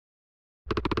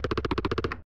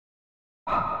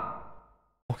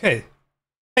Okay.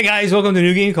 Hey guys, welcome to a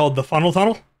new game called The Funnel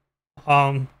Tunnel.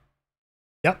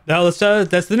 Yep. Now that's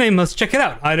the name. Let's check it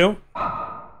out. I don't.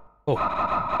 Oh.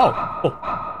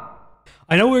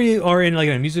 I know where you are in like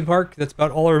an amusement park. That's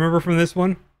about all I remember from this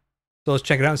one. So let's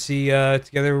check it out and see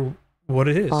together what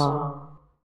it is.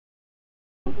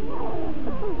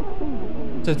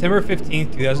 September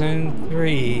 15th,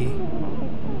 2003.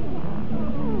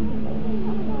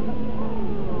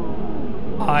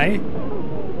 Hi.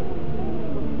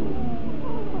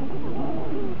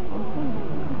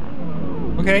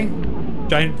 Okay.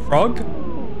 Giant frog?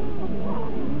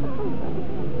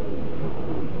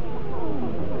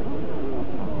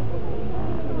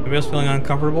 Anybody else feeling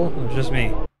uncomfortable? Or just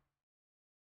me?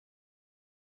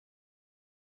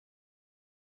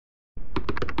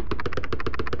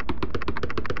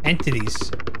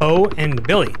 Entities. Poe and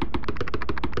Billy.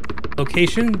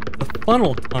 Location, the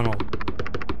Funnel Tunnel.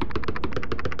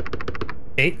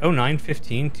 Date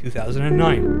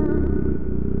 09/15/2009.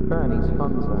 Fernie's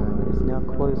Fun Zone is now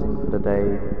closing for the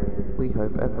day. We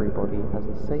hope everybody has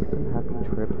a safe and happy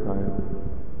trip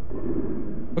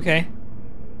home. Okay.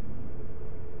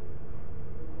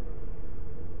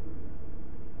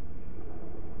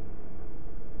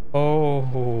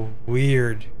 Oh,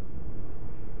 weird.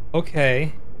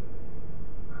 Okay.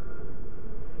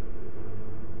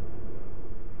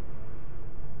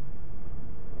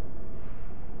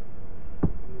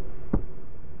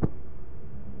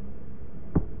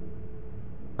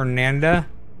 Fernanda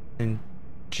and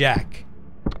Jack.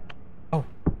 Oh,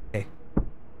 okay.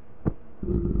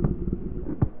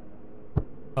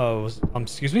 Oh,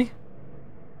 excuse me? Is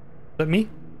that me?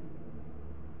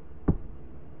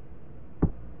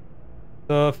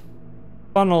 The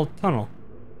Funnel Tunnel.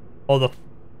 Oh, the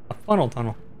Funnel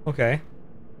Tunnel. Okay.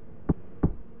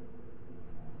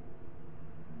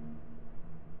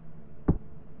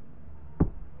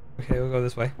 Okay, we'll go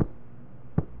this way.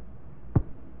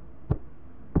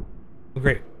 Oh,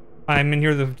 great. I'm in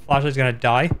here, the flashlight's gonna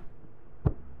die.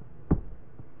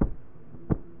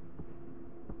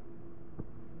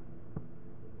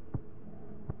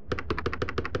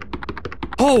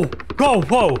 Oh! Whoa,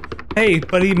 whoa! Hey,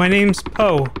 buddy, my name's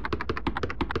Poe.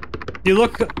 You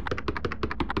look a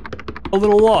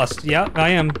little lost. Yeah, I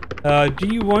am. Do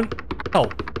you want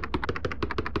help?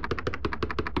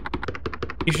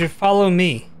 You should follow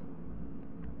me.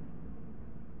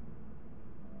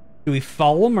 Do we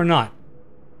follow him or not?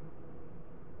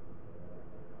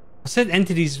 I said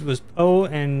entities was Poe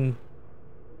and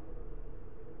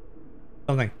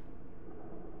something.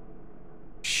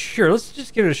 Sure, let's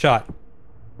just give it a shot.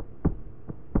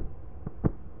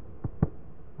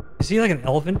 Is he like an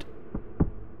elephant?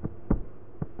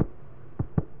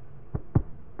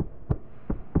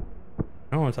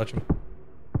 I don't want to touch him.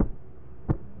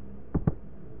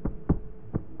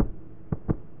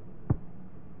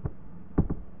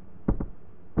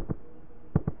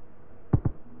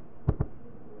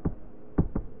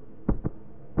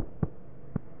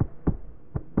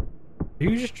 Are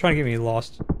you just trying to get me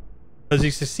lost? Because he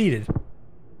succeeded.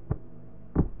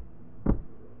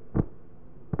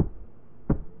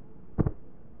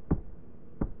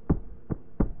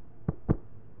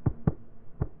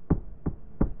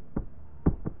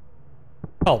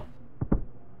 Help.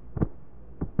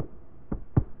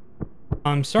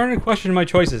 I'm starting to question my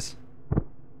choices.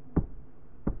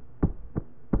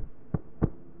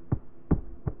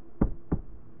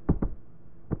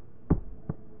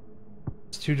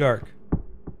 It's too dark.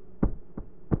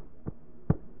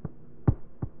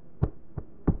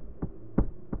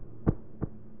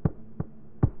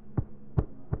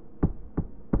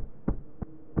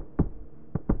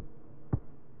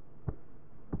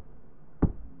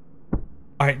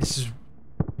 Alright, this is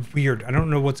weird. I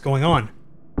don't know what's going on.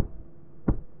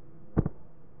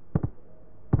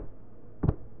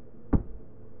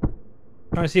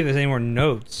 Trying to see if there's any more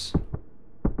notes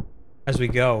as we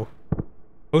go.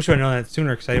 I wish I'd known that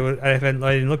sooner because I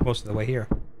didn't look most of the way here.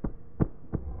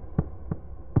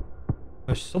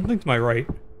 There's something to my right.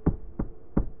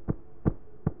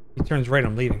 He turns right,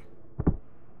 I'm leaving.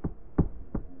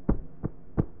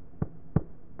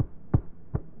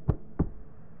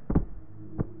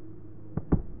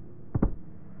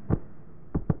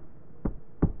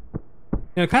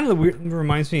 You know, kind of the weird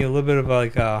reminds me a little bit of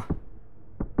like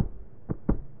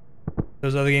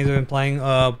those other games I've been playing,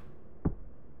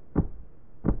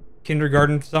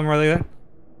 Kindergarten, something like that.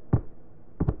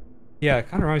 Yeah, it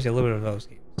kind of reminds me a little bit of those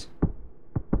games.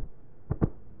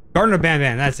 Garden of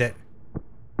Banban, that's it.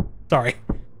 Sorry.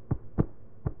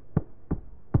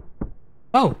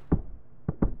 Oh.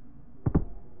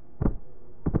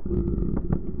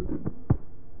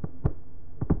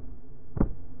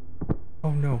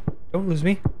 Oh no. don't lose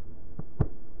me.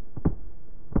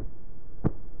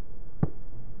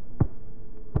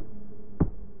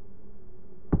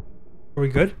 Are we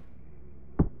good?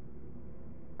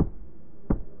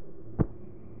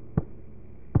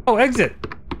 Oh, exit!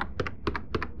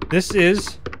 This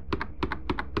is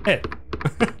it.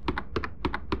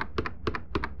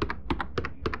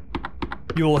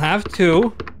 You will have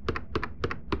to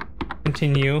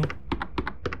continue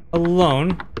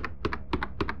alone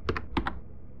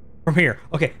from here.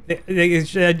 Okay, they need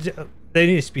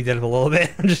to speed that up a little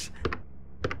bit. I'm just...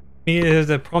 I mean, there's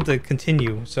a prompt to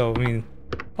continue, so, I mean...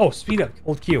 Oh, speed up.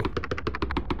 Hold Q.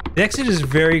 The exit is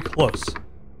very close.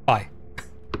 Bye.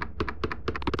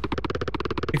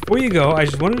 Before you go, I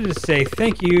just wanted to say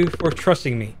thank you for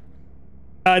trusting me.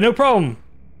 No problem.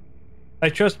 I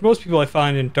trust most people I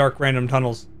find in dark, random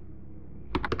tunnels.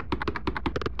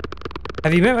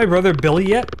 Have you met my brother Billy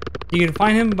yet? You can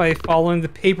find him by following the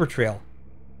paper trail.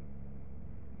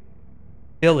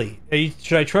 Billy.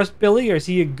 Should I trust Billy, or is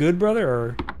he a good brother,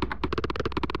 or...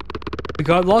 We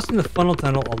got lost in the funnel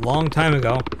tunnel a long time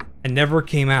ago and never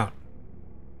came out.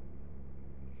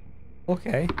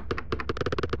 Okay.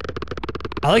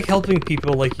 I like helping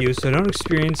people like you so I don't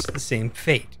experience the same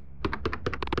fate.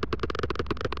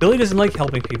 Billy doesn't like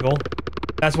helping people.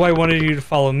 That's why I wanted you to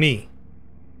follow me.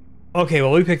 Okay,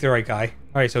 well, we picked the right guy.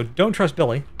 Alright, so don't trust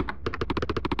Billy.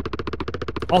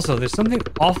 Also, there's something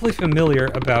awfully familiar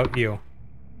about you.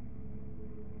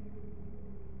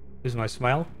 Here's my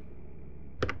smile.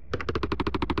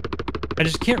 I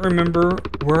just can't remember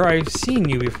where I've seen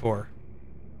you before.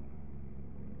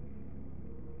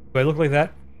 Do I look like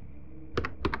that?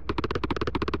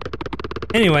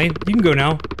 Anyway, you can go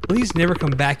now. Please never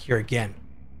come back here again.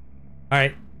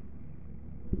 Alright.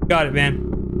 Got it, man.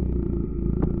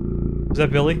 Is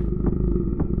that Billy?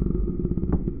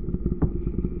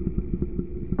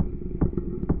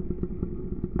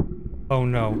 Oh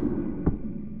no.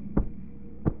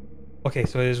 Okay,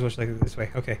 so it is like this way.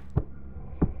 Okay.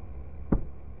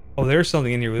 Oh, there's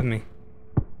something in here with me.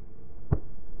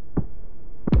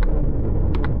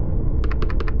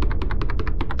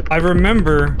 I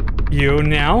remember you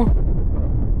now.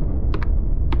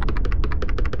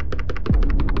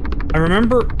 I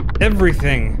remember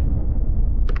everything.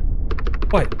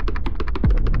 What?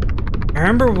 I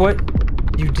remember what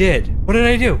you did. What did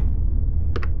I do?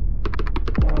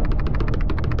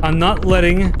 I'm not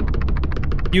letting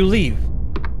you leave.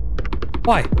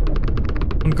 Why?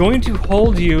 I'm going to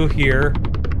hold you here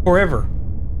forever.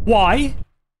 Why?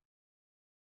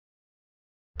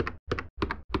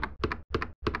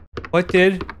 What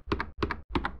did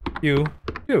you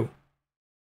do?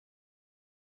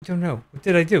 I don't know. What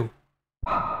did I do?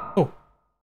 Oh.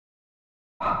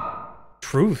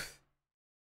 Truth.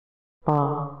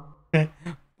 Oh.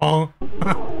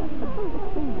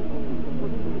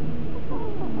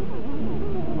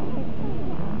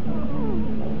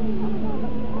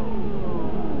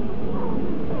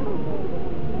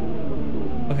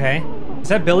 Okay. Is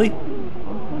that Billy?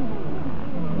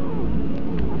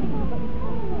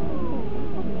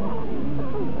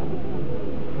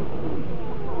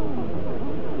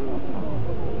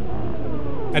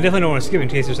 I definitely don't want to skip in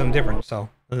case there's something different, so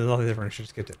there's nothing different, I should have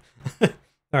skipped it.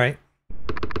 Alright.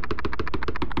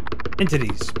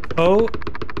 Entities. Poe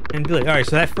and Billy. Alright,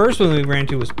 so that first one we ran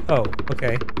to was Poe.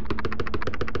 Okay.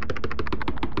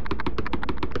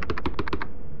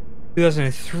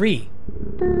 2003.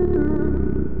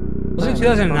 Was it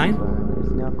 2009?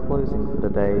 Is now closing for the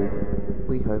day.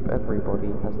 We hope everybody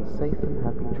has a safe and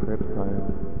happy trip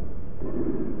home.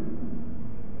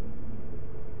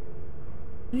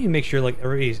 You need to make sure like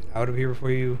everybody's out of here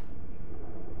before you...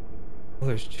 Oh,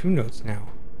 there's 2 notes now.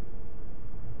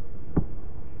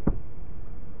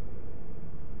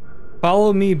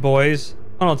 Follow me, boys.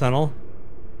 Funnel tunnel.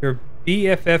 Your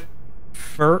BFF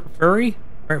Fernie?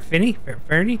 Fernie?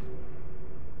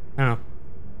 I don't know.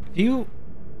 If you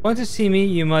want to see me,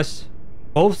 you must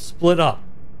both split up.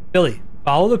 Billy,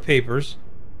 follow the papers.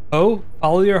 Oh,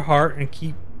 follow your heart and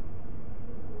keep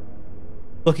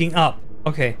looking up.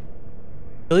 Okay.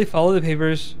 Billy, follow the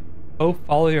papers. Oh,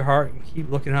 follow your heart and keep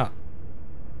looking up.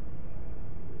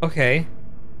 Okay.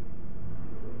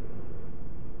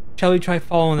 Shall we try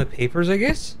following the papers, I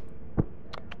guess?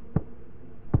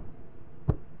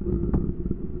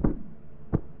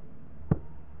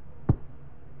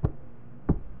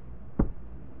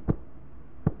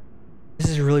 This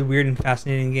is a really weird and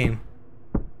fascinating game.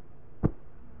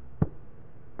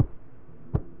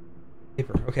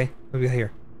 Paper, okay. What do we got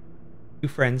here? 2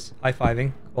 friends,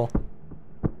 high-fiving. Cool.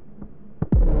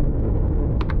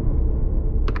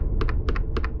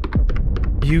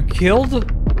 You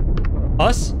killed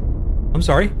us? I'm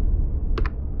sorry.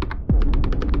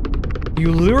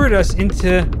 You lured us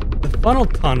into the funnel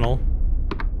tunnel.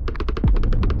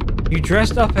 You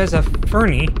dressed up as a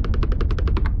Fernie.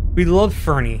 We love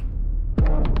Fernie.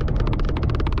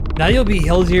 Now you'll be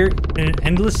held here in an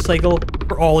endless cycle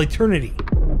for all eternity.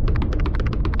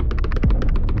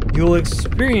 You'll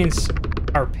experience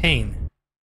our pain.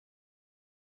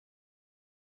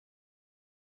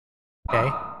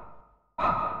 Okay.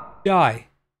 Die.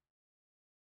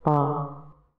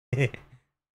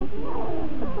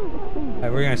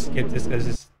 Alright, we're gonna skip this because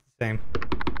it's the same.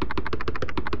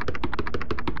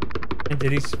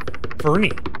 Entities Fernie.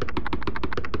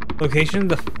 Location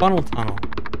the funnel tunnel.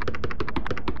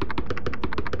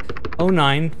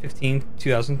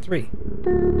 09/15/2003.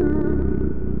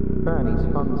 Fernie's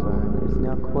fun zone is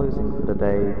now closing for the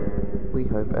day. We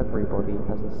hope everybody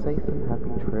has a safe and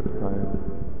happy trip home.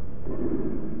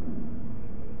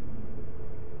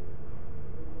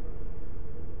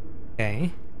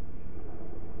 Okay.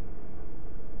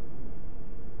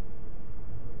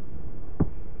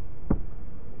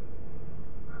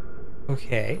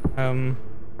 Okay,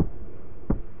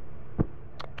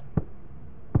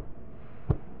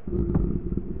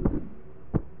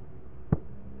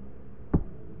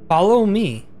 follow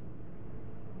me.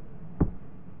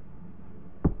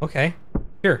 Okay,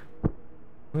 sure.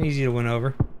 I'm easy to win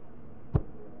over.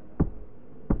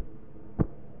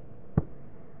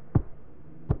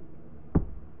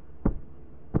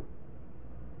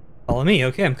 Follow me.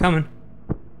 Okay, I'm coming.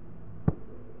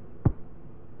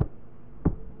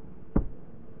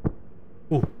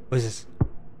 Ooh, what is this?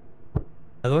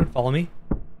 Another one? Follow me.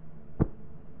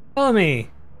 Follow me.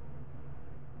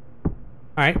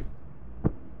 Alright.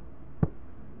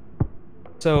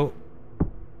 So,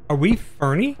 are we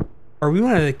Fernie? Or are we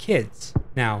one of the kids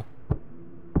now?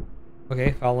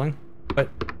 Okay, following. But,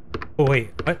 oh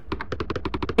wait, what?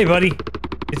 Hey buddy,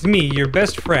 it's me, your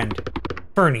best friend,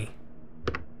 Fernie.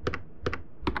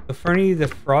 So Fernie the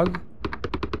frog?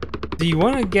 Do you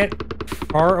want to get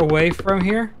far away from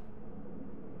here?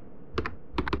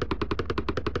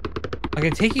 I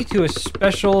can take you to a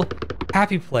special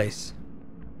happy place.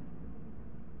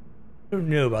 I don't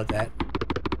know about that.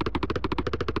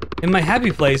 In my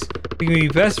happy place, we can be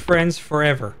best friends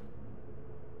forever.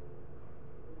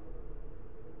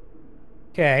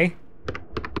 Okay.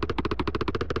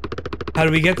 How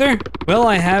do we get there? Well,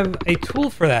 I have a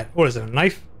tool for that. What is it, a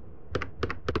knife?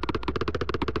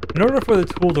 In order for the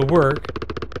tool to work,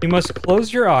 you must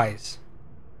close your eyes.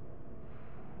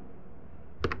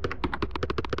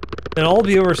 It'll all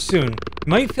be over soon. You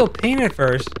might feel pain at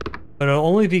first, but it'll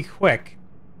only be quick.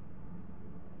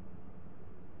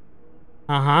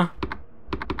 Uh-huh.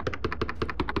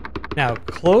 Now,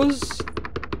 close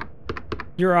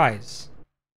your eyes.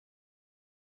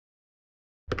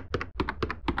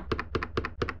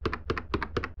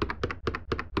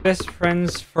 Best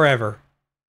friends forever.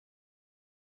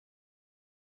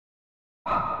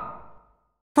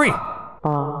 Free!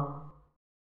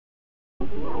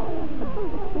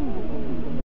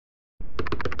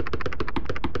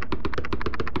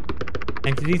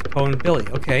 Entities, Poe, and Billy.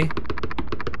 Okay.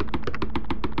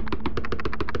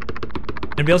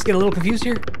 Anybody else get a little confused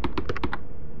here?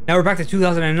 Now we're back to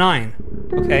 2009.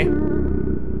 Okay.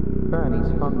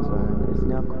 Fernie's fun zone is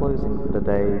now closing for the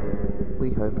day. We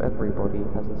hope everybody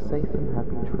has a safe and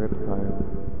happy trip home.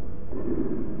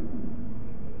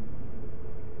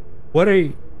 What are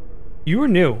you? You were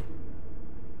new.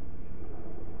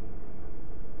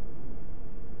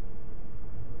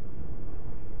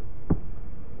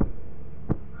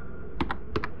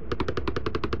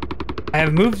 I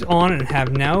have moved on and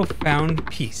have now found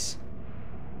peace.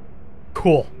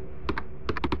 Cool.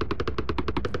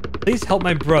 Please help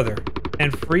my brother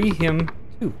and free him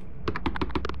too.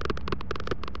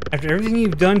 After everything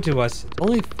you've done to us, it's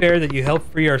only fair that you help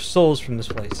free our souls from this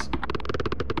place.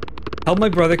 Help my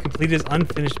brother complete his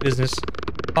unfinished business.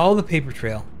 Follow the paper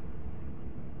trail.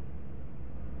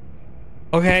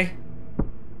 Okay.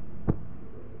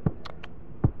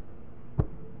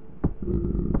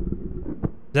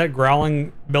 Is that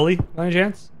growling Billy by any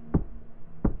chance?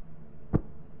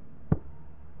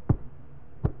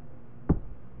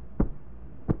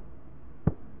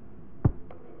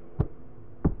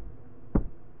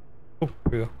 Oh,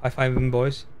 here we go. High five them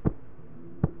boys.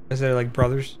 Guess they're like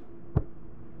brothers.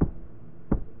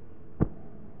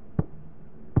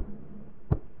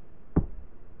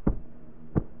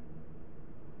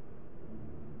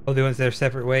 Oh, they went their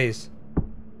separate ways.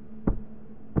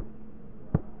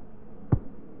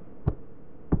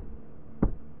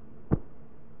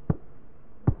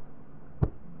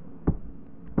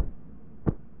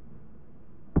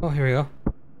 Oh, here we go.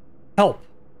 Help!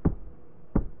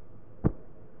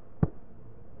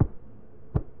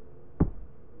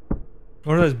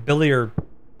 One of those Billy or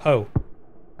Poe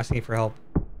asking for help.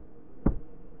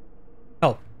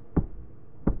 Help.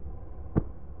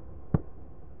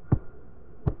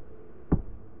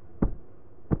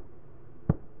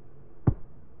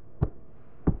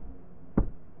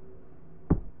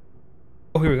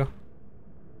 Oh, here we go.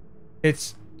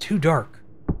 It's too dark.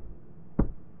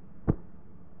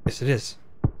 Yes, it is.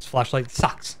 This flashlight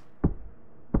sucks.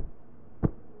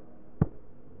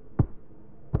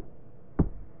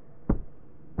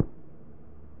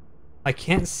 I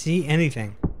can't see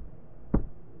anything.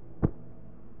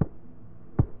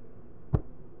 I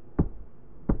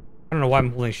don't know why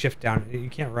I'm holding shift down. You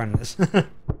can't run this.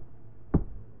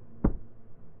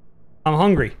 I'm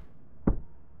hungry.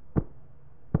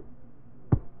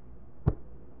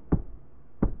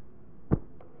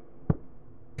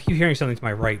 I keep hearing something to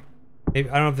my right. Maybe,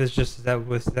 I don't know if it's just that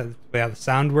was that the way how the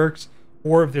sound works,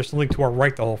 or if there's something to our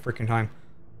right the whole freaking time.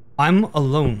 I'm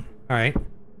alone. All right.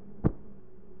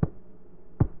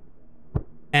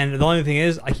 And the only thing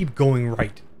is, I keep going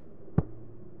right.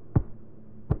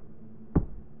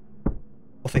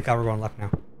 Oh, thank God we're going left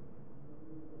now.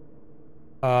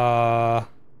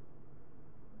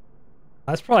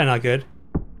 That's probably not good.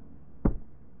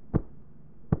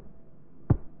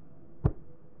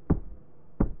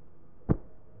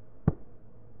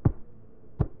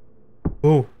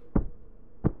 Ooh.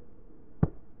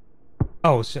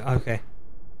 Oh, so, okay.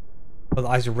 Oh, the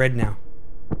eyes are red now.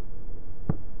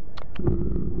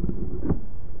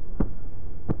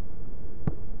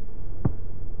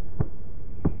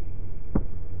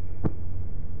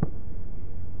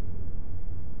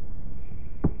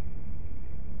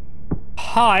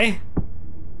 Hi.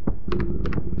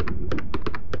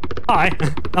 Hi,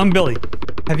 I'm Billy.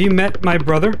 Have you met my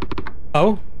brother?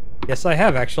 Oh, yes I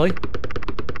have actually.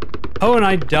 Oh, and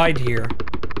I died here.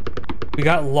 We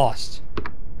got lost.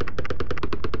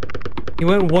 He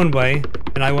went one way,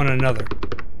 and I went another.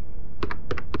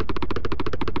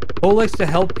 Bo likes to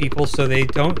help people so they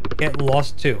don't get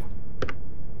lost too.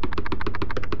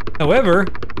 However,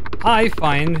 I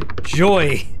find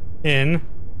joy in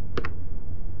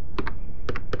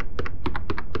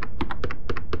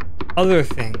other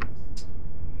things.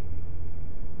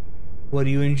 What do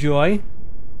you enjoy?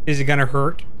 Is it gonna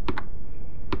hurt?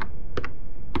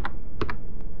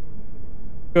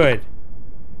 Good.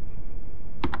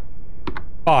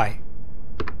 Bye.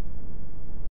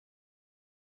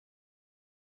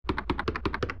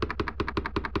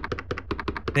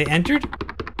 They entered.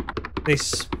 They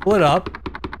split up.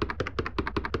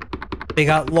 They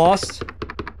got lost.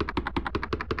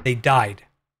 They died.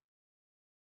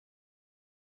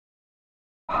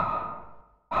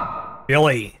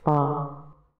 Billy.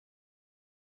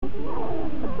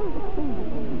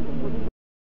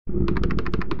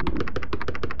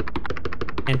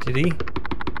 Entity.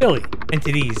 Billy.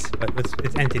 Entities. But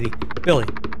it's entity. Billy.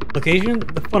 Location,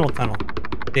 the funnel tunnel.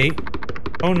 Date,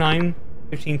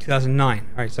 09/15/2009.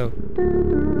 Alright, so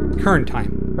current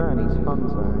time. Fernie's fun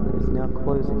zone is now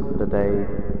closing for the day.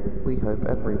 We hope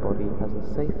everybody has a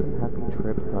safe and happy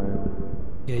trip home.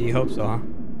 Yeah, you hope so, huh?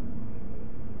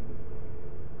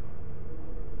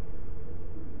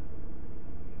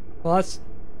 Well, that's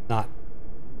not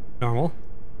normal.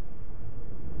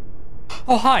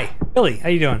 Oh, hi! Billy, how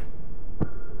you doing?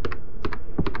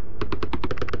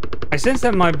 I sense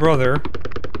that my brother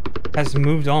has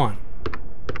moved on.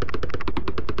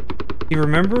 He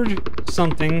remembered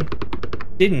something,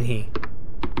 didn't he?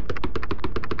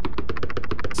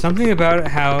 Something about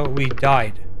how we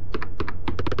died.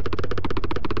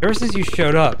 Ever since you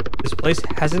showed up, this place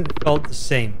hasn't felt the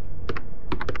same.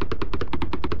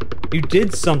 You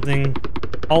did something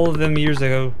all of them years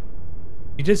ago.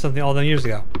 You did something all them years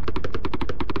ago.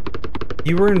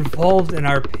 You were involved in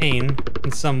our pain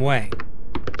in some way.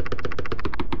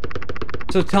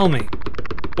 So tell me,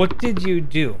 what did you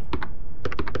do?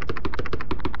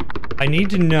 I need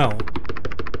to know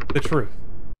the truth.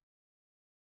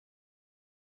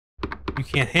 You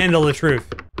can't handle the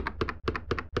truth.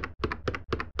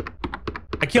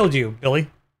 I killed you, Billy.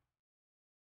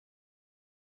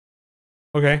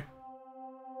 Okay.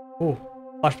 Ooh,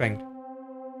 flashbanged.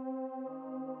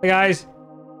 Hey guys.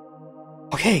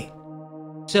 Okay.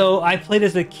 So I played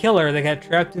as a killer that got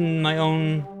trapped in my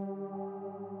own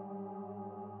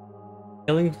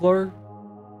killing floor.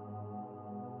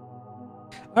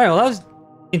 Alright, well that was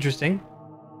interesting.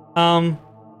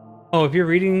 Oh, if you're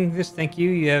reading this, thank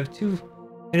you. You have 2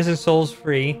 innocent souls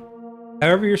free.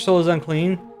 However, your soul is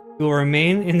unclean, you will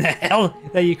remain in the hell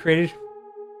that you created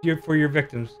for your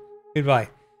victims. Goodbye.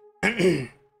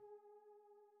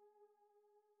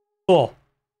 Cool.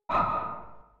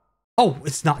 Oh,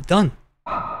 it's not done.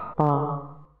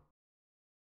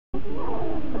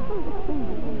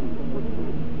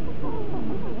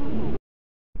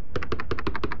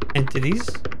 entities.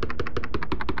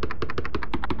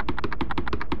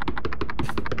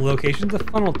 Location's a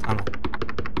funnel tunnel.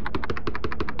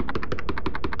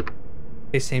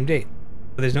 Okay, same date.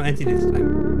 But there's no entity this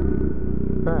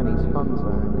time. Fernie's Fun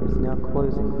Zone is now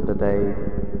closing for the day.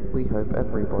 We hope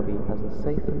everybody has a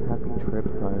safe and happy trip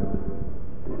home.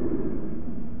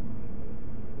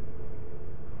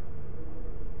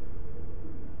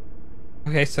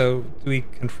 Okay, so do we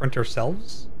confront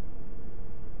ourselves?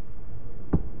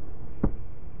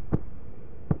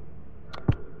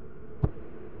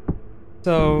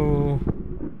 So...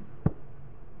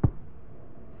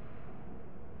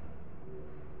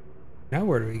 now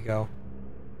where do we go?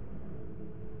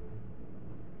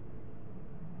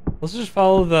 Let's just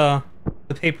follow the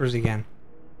papers again.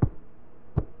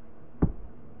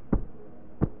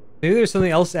 Maybe there's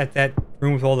something else at that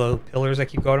room with all the pillars that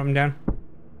keep going up and down.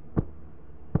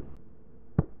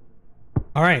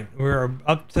 Alright, we're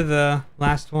up to the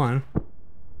last one.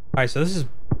 Alright, so this is...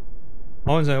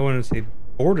 I wouldn't say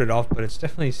boarded off, but it's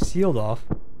definitely sealed off.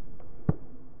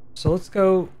 So let's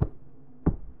go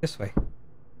this way.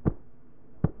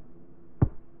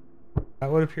 That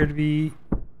would appear to be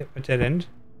a dead end.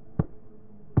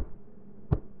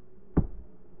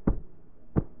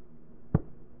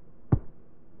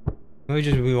 Maybe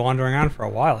just be wandering around for a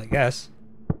while, I guess.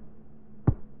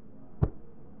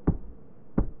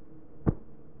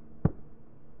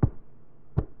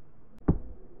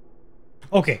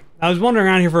 Okay, I was wandering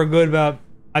around here for a good about,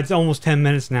 it's almost 10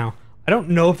 minutes now. I don't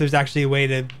know if there's actually a way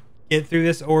to get through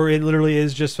this, or it literally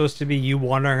is just supposed to be you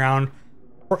wandering around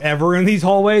forever in these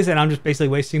hallways, and I'm just basically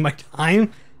wasting my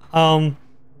time.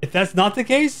 If that's not the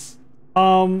case,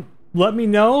 let me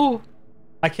know.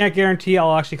 I can't guarantee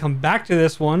I'll actually come back to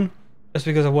this one, just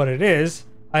because of what it is.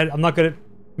 I'm not good at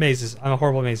mazes. I'm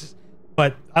horrible at mazes.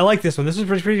 But I like this one. This is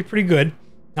pretty good.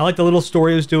 I like the little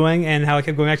story it was doing, and how it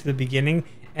kept going back to the beginning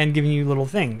and giving you little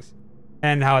things.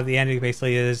 And how at the end it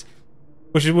basically is,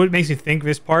 which is what makes me think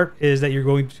this part, is that you're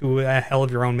going to a hell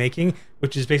of your own making,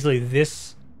 which is basically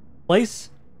this place.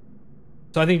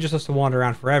 So I think you're just supposed to wander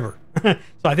around forever. So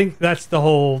I think that's the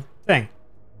whole thing.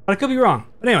 But I could be wrong.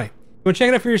 But anyway, you want to check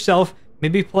it out for yourself.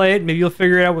 Maybe play it. Maybe you'll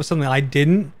figure it out with something I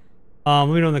didn't. Let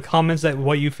me know in the comments that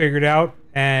what you figured out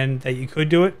and that you could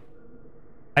do it.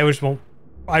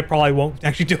 I probably won't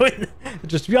actually do it,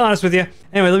 just to be honest with you.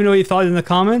 Anyway, let me know what you thought in the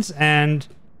comments, and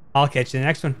I'll catch you in the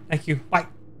next one. Thank you. Bye.